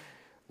saying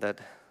that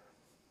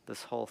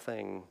this whole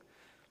thing,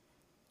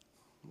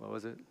 what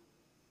was it?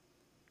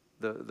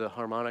 The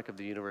harmonic of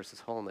the universe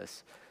is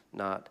wholeness,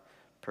 not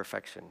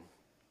perfection.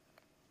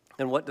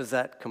 And what does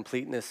that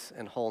completeness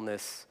and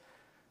wholeness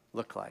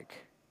look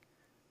like?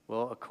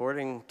 Well,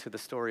 according to the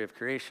story of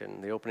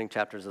creation, the opening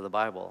chapters of the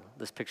Bible,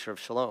 this picture of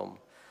shalom,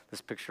 this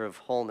picture of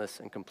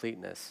wholeness and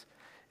completeness,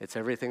 it's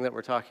everything that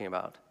we're talking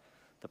about.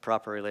 The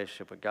proper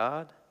relationship with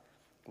God,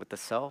 with the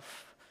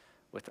self,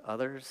 with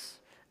others,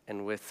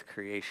 and with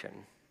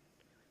creation.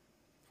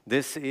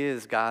 This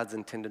is God's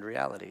intended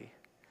reality.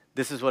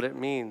 This is what it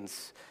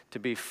means to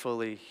be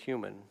fully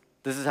human.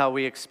 This is how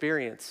we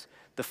experience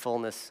the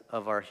fullness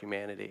of our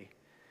humanity,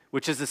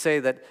 which is to say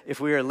that if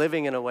we are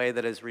living in a way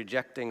that is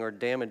rejecting or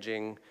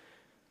damaging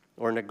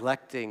or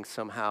neglecting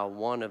somehow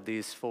one of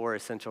these four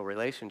essential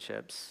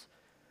relationships,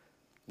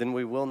 then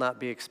we will not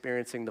be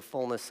experiencing the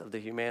fullness of the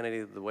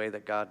humanity the way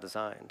that God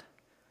designed.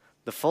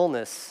 The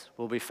fullness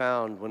will be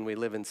found when we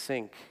live in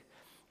sync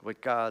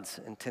with God's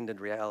intended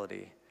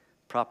reality.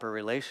 Proper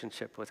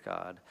relationship with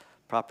God,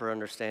 proper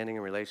understanding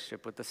and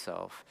relationship with the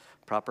self,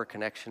 proper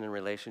connection and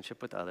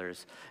relationship with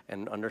others,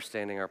 and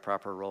understanding our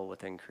proper role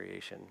within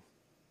creation.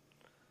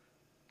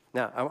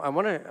 Now, I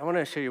want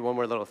to show you one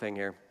more little thing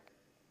here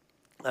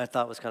I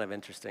thought was kind of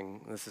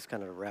interesting. This is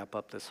kind of wrap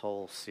up this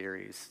whole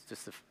series,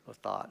 just a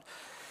thought.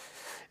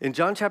 In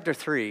John chapter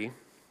 3,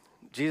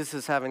 Jesus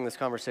is having this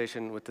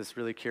conversation with this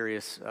really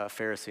curious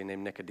Pharisee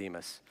named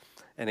Nicodemus.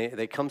 And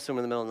they come to him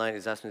in the middle of the night,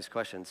 he's asking these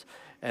questions.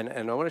 And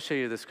I want to show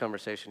you this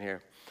conversation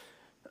here.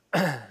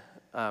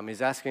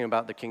 He's asking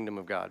about the kingdom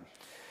of God.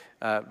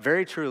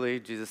 Very truly,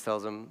 Jesus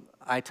tells him,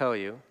 I tell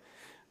you,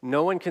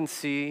 no one can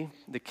see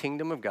the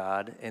kingdom of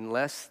God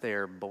unless they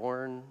are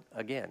born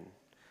again.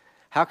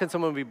 How can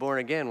someone be born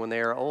again when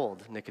they are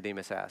old?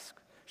 Nicodemus asked.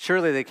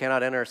 Surely they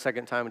cannot enter a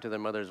second time into their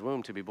mother's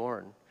womb to be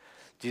born.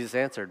 Jesus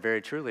answered,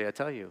 very truly, I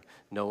tell you,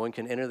 no one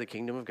can enter the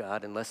kingdom of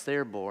God unless they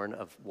are born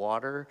of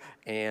water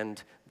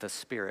and the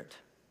Spirit.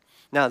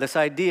 Now, this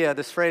idea,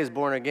 this phrase,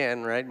 born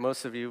again, right?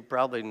 Most of you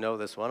probably know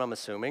this one, I'm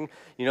assuming.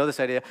 You know this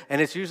idea, and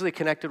it's usually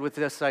connected with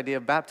this idea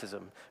of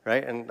baptism,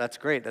 right? And that's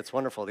great, that's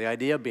wonderful. The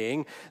idea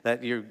being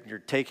that you're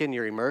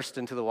you're immersed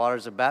into the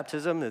waters of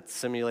baptism. It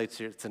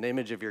simulates, it's an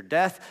image of your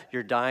death.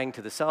 You're dying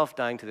to the self,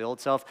 dying to the old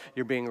self.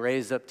 You're being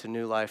raised up to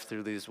new life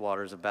through these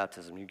waters of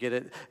baptism. You get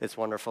it? It's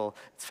wonderful.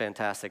 It's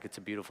fantastic. It's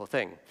a beautiful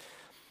thing.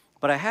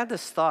 But I had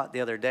this thought the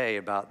other day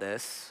about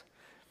this.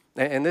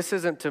 And this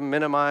isn't to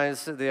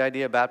minimize the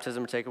idea of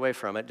baptism or take away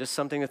from it, just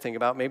something to think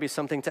about, maybe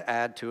something to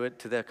add to it,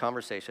 to the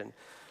conversation.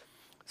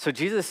 So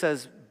Jesus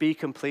says, be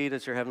complete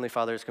as your heavenly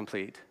Father is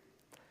complete.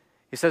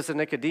 He says to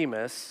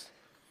Nicodemus,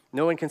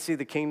 no one can see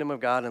the kingdom of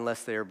God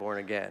unless they are born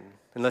again,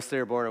 unless they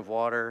are born of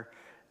water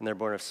and they're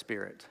born of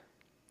spirit.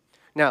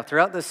 Now,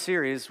 throughout this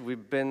series,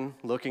 we've been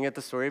looking at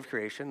the story of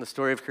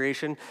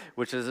creation,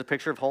 which is a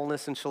picture of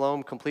wholeness and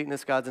shalom,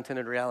 completeness, God's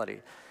intended reality.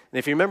 And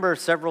if you remember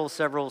several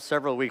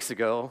weeks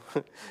ago,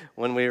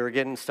 when we were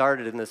getting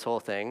started in this whole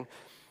thing,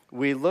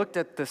 we looked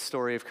at the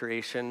story of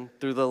creation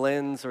through the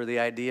lens or the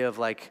idea of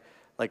like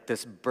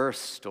this birth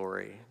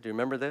story. Do you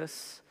remember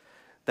this?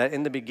 That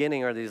in the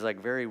beginning are these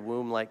like very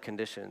womb-like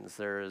conditions.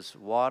 There is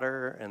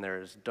water and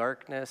there is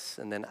darkness,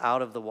 and then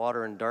out of the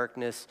water and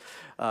darkness,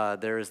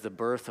 there is the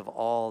birth of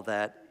all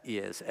that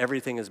is.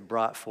 Everything is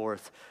brought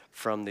forth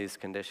from these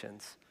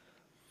conditions.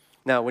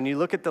 Now, when you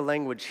look at the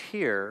language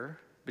here,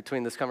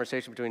 between this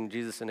conversation between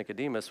Jesus and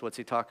Nicodemus, what's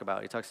he talk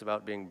about? He talks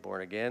about being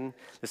born again,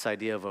 this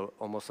idea of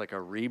almost like a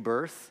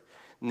rebirth.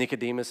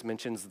 Nicodemus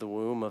mentions the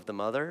womb of the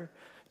mother.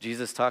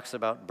 Jesus talks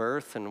about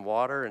birth and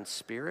water and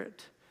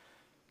spirit.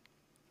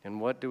 And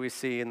what do we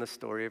see in the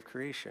story of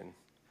creation?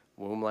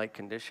 Womb-like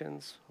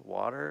conditions,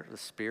 water, the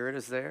Spirit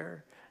is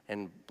there,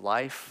 and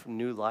life,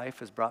 new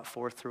life is brought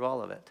forth through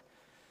all of it.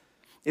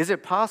 Is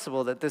it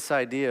possible that this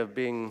idea of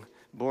being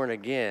born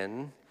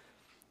again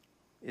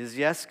is,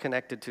 yes,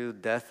 connected to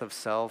death of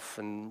self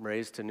and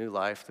raised to new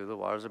life through the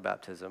waters of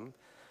baptism,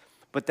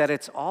 but that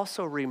it's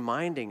also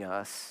reminding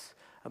us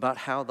about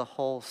how the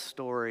whole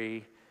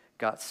story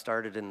got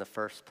started in the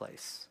first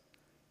place?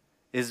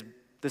 Is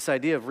this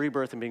idea of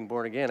rebirth and being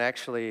born again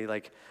actually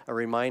like a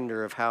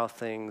reminder of how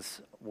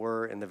things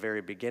were in the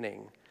very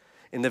beginning?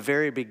 In the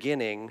very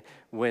beginning,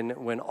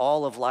 when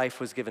all of life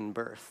was given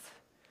birth,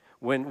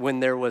 when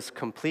there was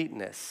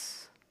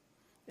completeness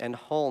and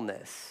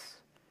wholeness,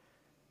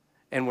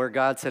 and where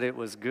God said it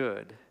was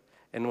good,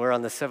 and where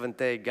on the seventh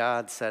day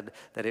God said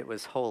that it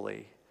was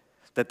holy,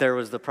 that there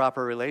was the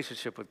proper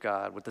relationship with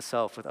God, with the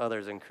self, with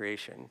others in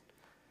creation.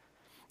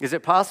 Is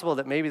it possible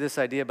that maybe this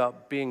idea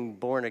about being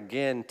born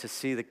again to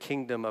see the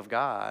kingdom of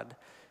God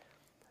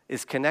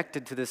is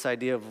connected to this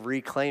idea of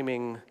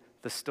reclaiming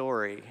the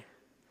story?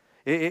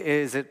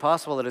 Is it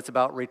possible that it's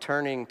about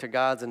returning to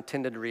God's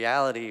intended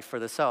reality for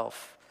the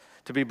self?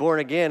 To be born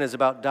again is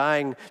about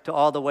dying to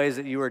all the ways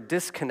that you are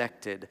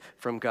disconnected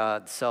from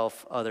God,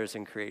 self, others,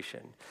 and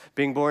creation.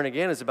 Being born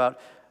again is about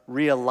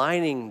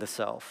realigning the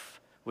self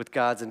with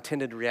God's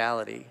intended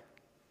reality.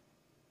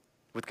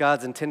 With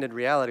God's intended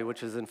reality,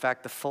 which is in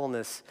fact the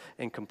fullness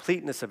and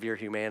completeness of your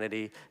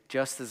humanity,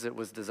 just as it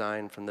was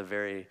designed from the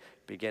very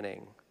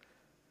beginning.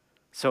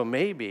 So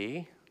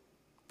maybe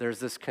there's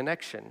this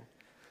connection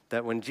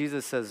that when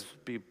Jesus says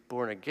be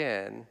born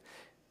again,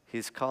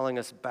 he's calling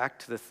us back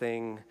to the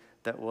thing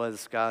that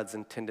was God's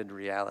intended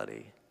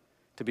reality,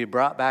 to be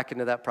brought back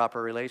into that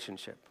proper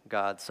relationship,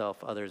 God,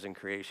 self, others, and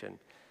creation.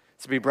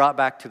 To be brought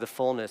back to the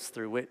fullness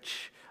through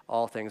which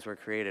all things were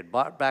created,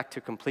 brought back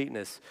to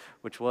completeness,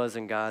 which was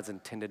in God's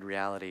intended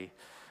reality,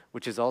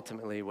 which is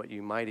ultimately what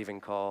you might even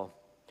call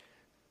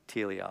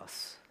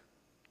Teleios.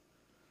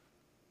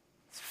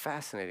 It's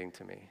fascinating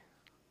to me.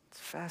 It's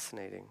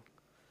fascinating.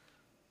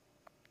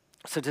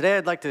 So today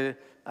I'd like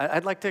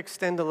to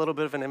extend a little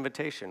bit of an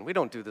invitation. We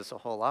don't do this a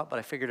whole lot, but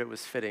I figured it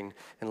was fitting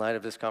in light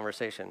of this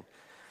conversation.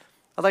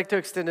 I'd like to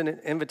extend an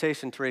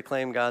invitation to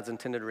reclaim God's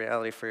intended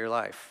reality for your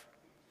life.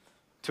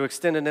 To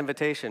extend an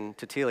invitation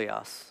to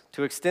Teleios,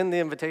 to extend the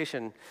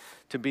invitation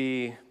to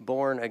be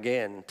born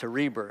again, to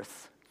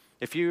rebirth.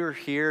 If you're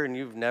here and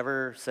you've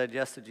never said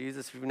yes to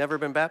Jesus, if you've never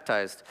been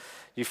baptized,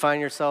 you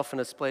find yourself in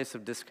a place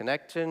of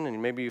disconnection,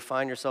 and maybe you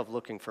find yourself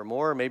looking for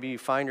more. Maybe you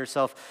find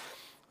yourself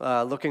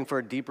looking for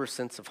a deeper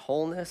sense of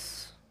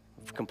wholeness,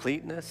 of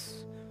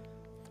completeness.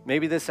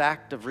 Maybe this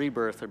act of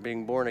rebirth or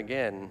being born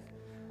again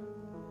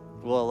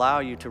will allow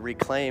you to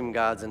reclaim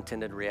God's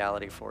intended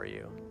reality for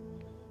you.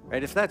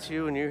 Right? If that's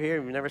you and you're here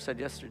and you've never said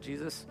yes to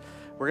Jesus,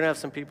 we're going to have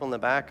some people in the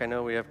back. I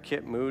know we have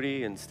Kit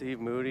Moody and Steve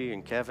Moody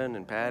and Kevin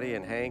and Patty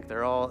and Hank.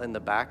 They're all in the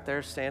back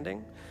there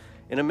standing.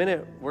 In a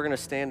minute, we're going to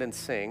stand and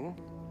sing.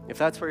 If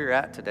that's where you're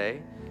at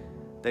today,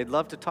 they'd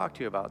love to talk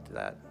to you about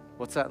that.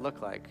 What's that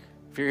look like?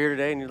 If you're here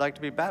today and you'd like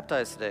to be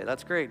baptized today,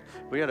 that's great.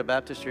 We got a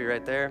baptistry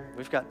right there.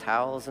 We've got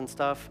towels and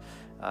stuff.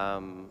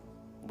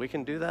 We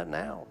can do that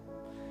now.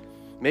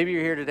 Maybe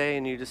you're here today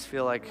and you just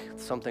feel like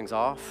something's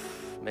off.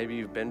 Maybe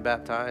you've been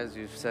baptized,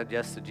 you've said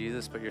yes to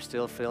Jesus, but you're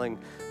still feeling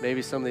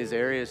maybe some of these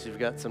areas you've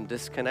got some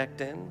disconnect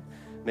in.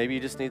 Maybe you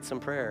just need some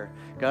prayer.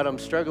 God, I'm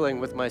struggling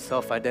with my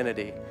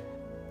self-identity.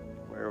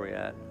 Where are we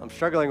at? I'm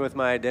struggling with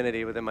my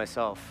identity within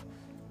myself.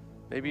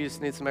 Maybe you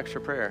just need some extra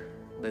prayer.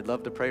 They'd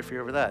love to pray for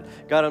you over that.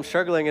 God, I'm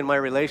struggling in my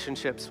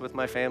relationships with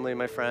my family,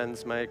 my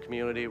friends, my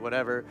community,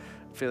 whatever.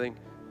 Feeling,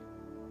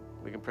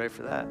 we can pray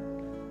for that.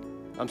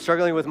 I'm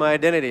struggling with my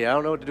identity. I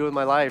don't know what to do with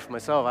my life,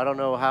 myself. I don't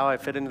know how I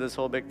fit into this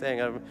whole big thing.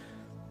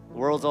 The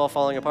world's all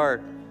falling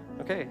apart.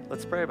 Okay,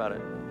 let's pray about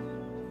it.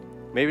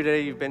 Maybe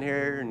today you've been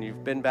here and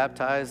you've been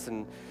baptized,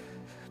 and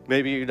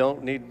maybe you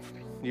don't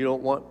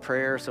want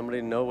prayer, somebody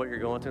to know what you're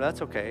going through.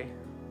 That's okay.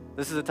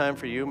 This is a time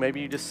for you.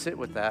 Maybe you just sit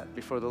with that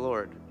before the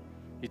Lord.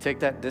 You take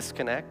that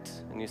disconnect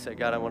and you say,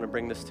 God, I want to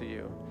bring this to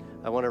you.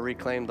 I want to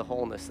reclaim the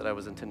wholeness that I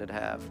was intended to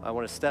have. I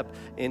want to step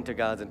into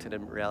God's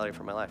intended reality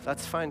for my life.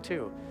 That's fine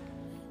too.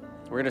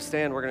 We're going to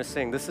stand, we're going to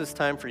sing. This is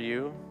time for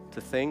you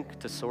to think,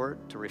 to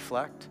sort, to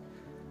reflect.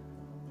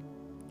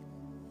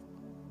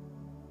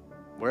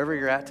 Wherever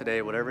you're at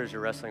today, whatever it is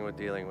you're wrestling with,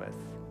 dealing with,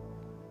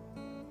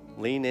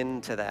 lean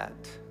into that.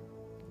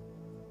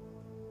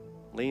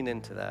 Lean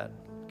into that.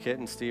 Kit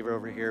and Steve are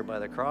over here by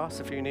the cross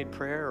if you need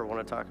prayer or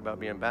want to talk about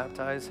being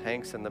baptized.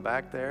 Hank's in the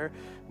back there.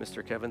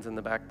 Mr. Kevin's in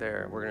the back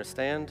there. We're going to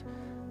stand,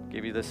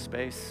 give you this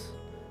space,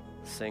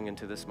 sing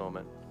into this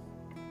moment.